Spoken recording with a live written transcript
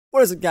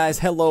What is it, guys?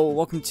 Hello,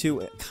 welcome to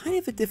kind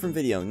of a different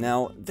video.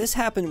 Now, this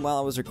happened while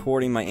I was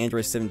recording my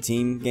Android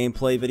 17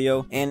 gameplay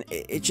video, and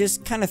it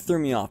just kind of threw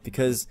me off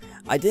because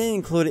I didn't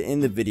include it in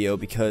the video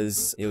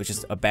because it was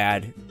just a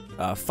bad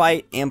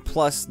fight, and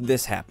plus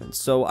this happened.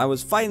 So I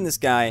was fighting this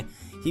guy,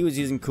 he was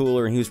using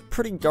cooler, and he was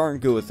pretty darn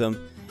good with him,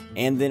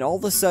 and then all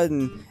of a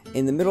sudden,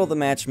 in the middle of the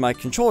match, my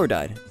controller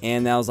died,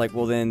 and I was like,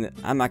 well then,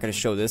 I'm not going to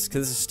show this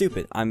because this is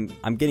stupid. I'm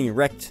getting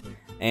wrecked.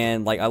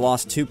 And like I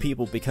lost 2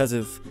 people because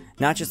of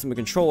not just my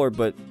controller,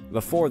 but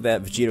before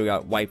that Vegito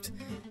got wiped,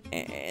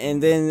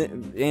 and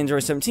then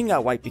Android 17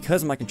 got wiped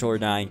because of my controller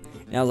dying.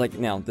 And I was like,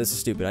 no, this is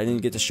stupid. I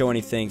didn't get to show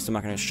anything, so I'm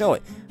not gonna show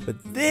it. But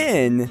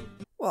then,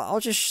 well,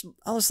 I'll just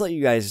let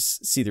you guys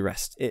see the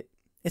rest.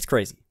 It's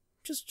crazy.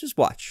 Just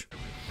watch.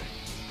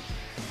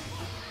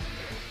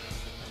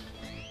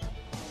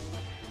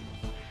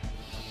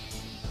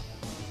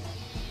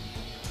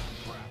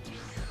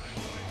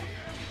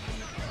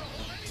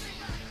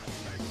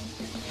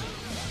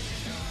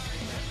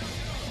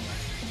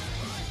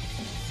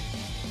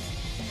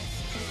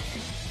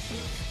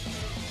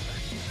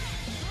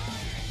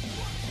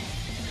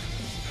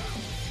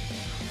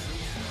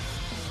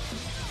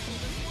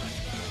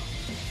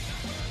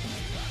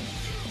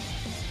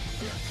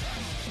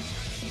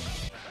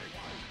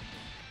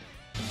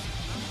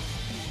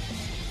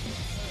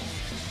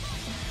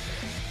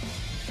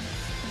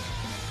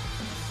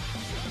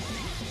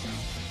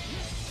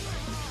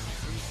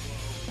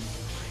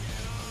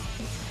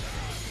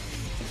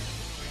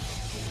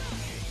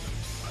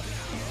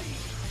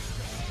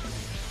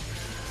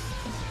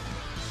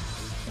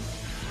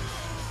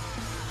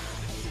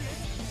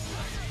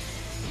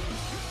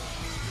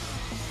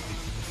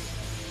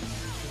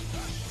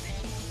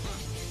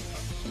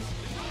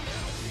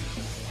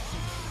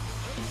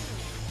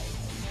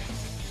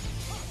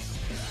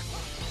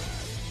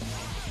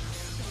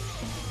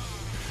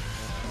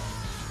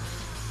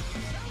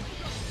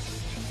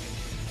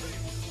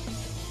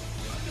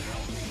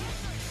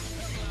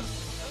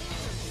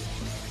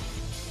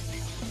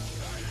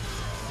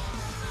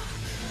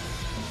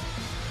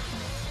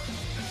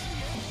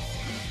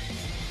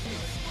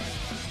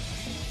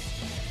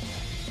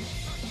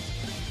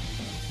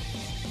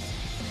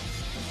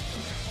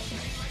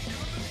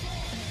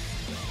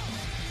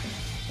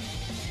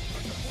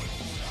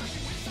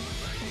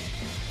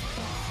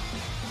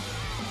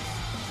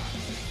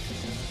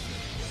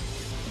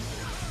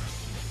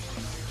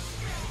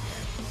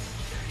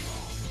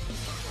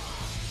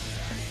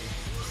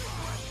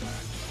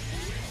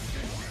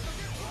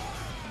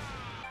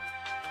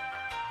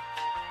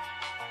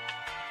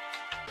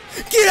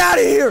 Get out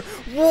of here!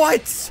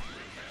 What?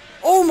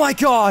 Oh my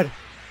god!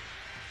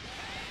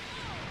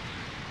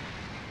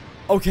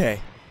 Okay.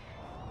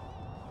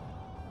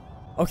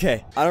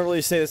 Okay, I don't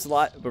really say this a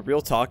lot, but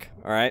real talk,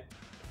 alright?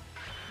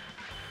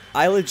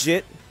 I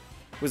legit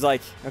was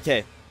like,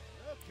 okay,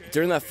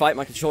 during that fight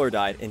my controller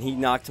died, and he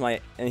knocked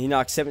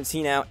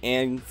 17 out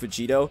and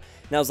Vegito,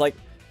 and I was like,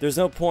 there's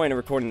no point in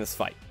recording this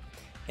fight.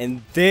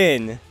 And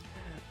then,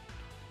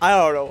 I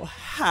don't know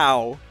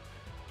how,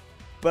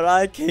 but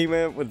I came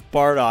in with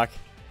BARDOCK,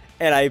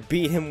 and I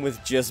beat him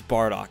with just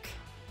BARDOCK.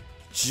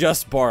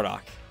 Just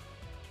BARDOCK.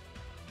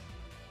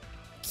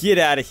 Get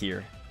out of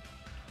here.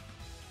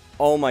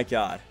 Oh my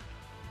god.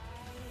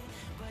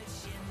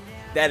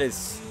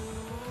 It's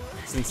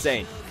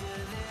insane.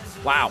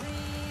 Wow.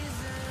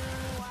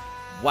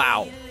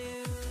 Wow.